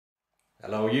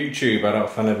Hello YouTube,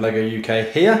 Adult Fan of Lego UK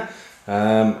here,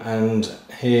 and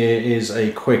here is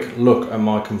a quick look at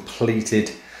my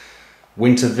completed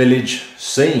Winter Village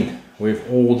scene with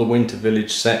all the Winter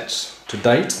Village sets to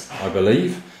date, I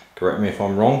believe. Correct me if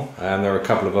I'm wrong. There are a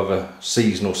couple of other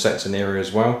seasonal sets in here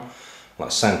as well,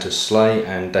 like Santa's sleigh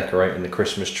and decorating the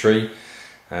Christmas tree,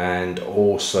 and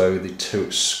also the two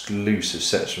exclusive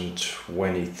sets from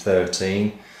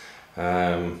 2013.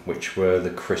 Which were the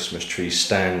Christmas tree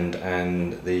stand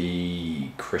and the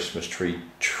Christmas tree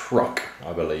truck,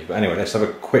 I believe. But anyway, let's have a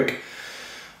quick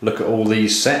look at all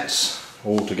these sets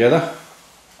all together.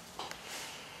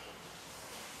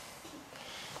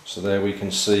 So there we can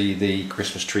see the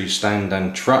Christmas tree stand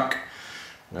and truck.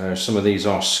 Some of these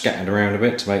are scattered around a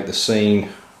bit to make the scene,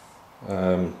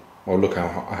 well, look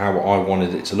how I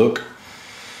wanted it to look.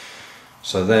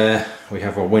 So there we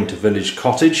have our Winter Village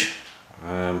cottage.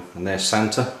 And there's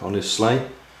Santa on his sleigh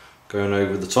going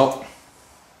over the top.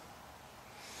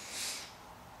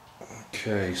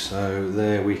 Okay, so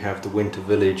there we have the Winter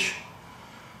Village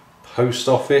post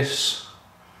office.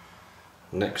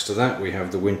 Next to that we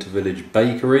have the Winter Village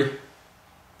bakery,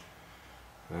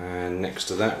 and next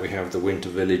to that we have the Winter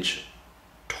Village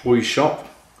toy shop,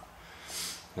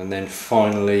 and then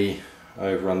finally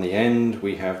over on the end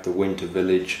we have the Winter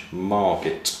Village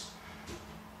market.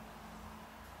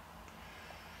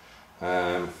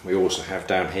 We also have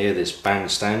down here this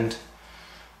bandstand,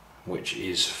 which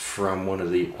is from one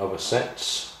of the other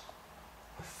sets,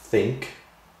 I think.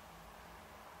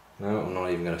 No, I'm not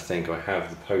even going to think. I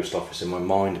have the post office in my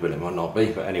mind, but it might not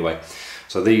be. But anyway,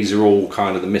 so these are all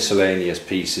kind of the miscellaneous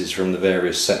pieces from the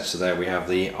various sets. So there we have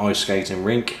the ice skating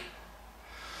rink,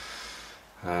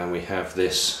 and we have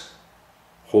this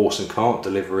horse and cart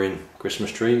delivering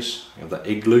Christmas trees. We have the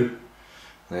igloo.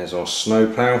 There's our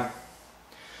snowplow.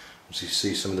 As you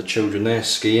see some of the children there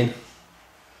skiing.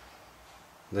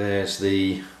 There's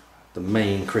the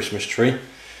main Christmas tree, and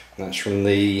that's from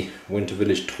the Winter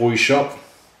Village toy shop.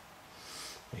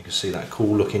 You can see that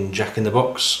cool looking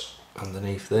Jack-in-the-Box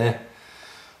underneath there,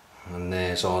 and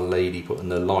there's Our Lady putting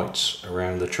the lights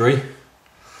around the tree.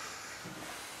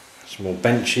 Some more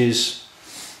benches.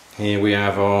 Here we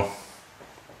have our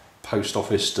post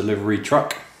office delivery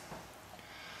truck.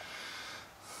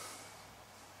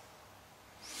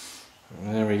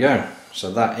 There we go.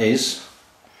 So that is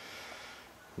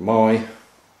my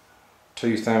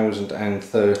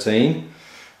 2013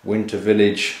 Winter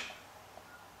Village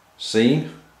scene.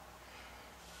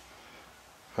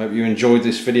 Hope you enjoyed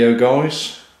this video,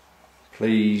 guys.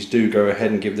 Please do go ahead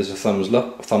and give this a thumbs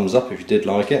up if you did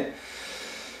like it.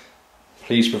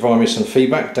 Please provide me some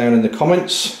feedback down in the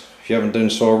comments. If you haven't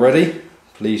done so already,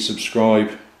 please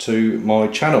subscribe to my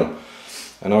channel,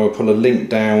 and I will put a link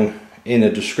down in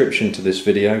a description to this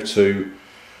video to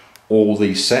all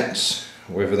these sets,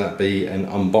 whether that be an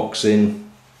unboxing,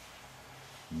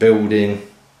 building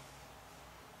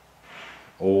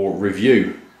or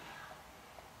review.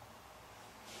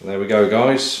 There we go,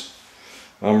 guys.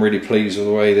 I'm really pleased with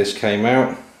the way this came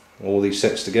out, all these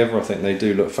sets together. I think they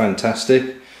do look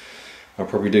fantastic. I'll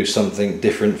probably do something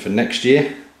different for next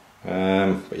year,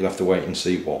 but you'll have to wait and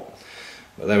see what.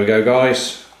 But there we go,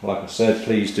 guys. Like I said,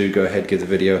 please do go ahead, give the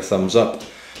video a thumbs up.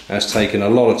 It has taken a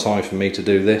lot of time for me to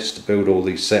do this, to build all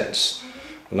these sets,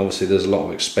 and obviously there's a lot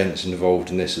of expense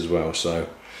involved in this as well, so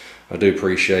I do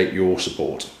appreciate your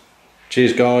support.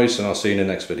 Cheers, guys, and I'll see you in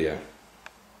the next video.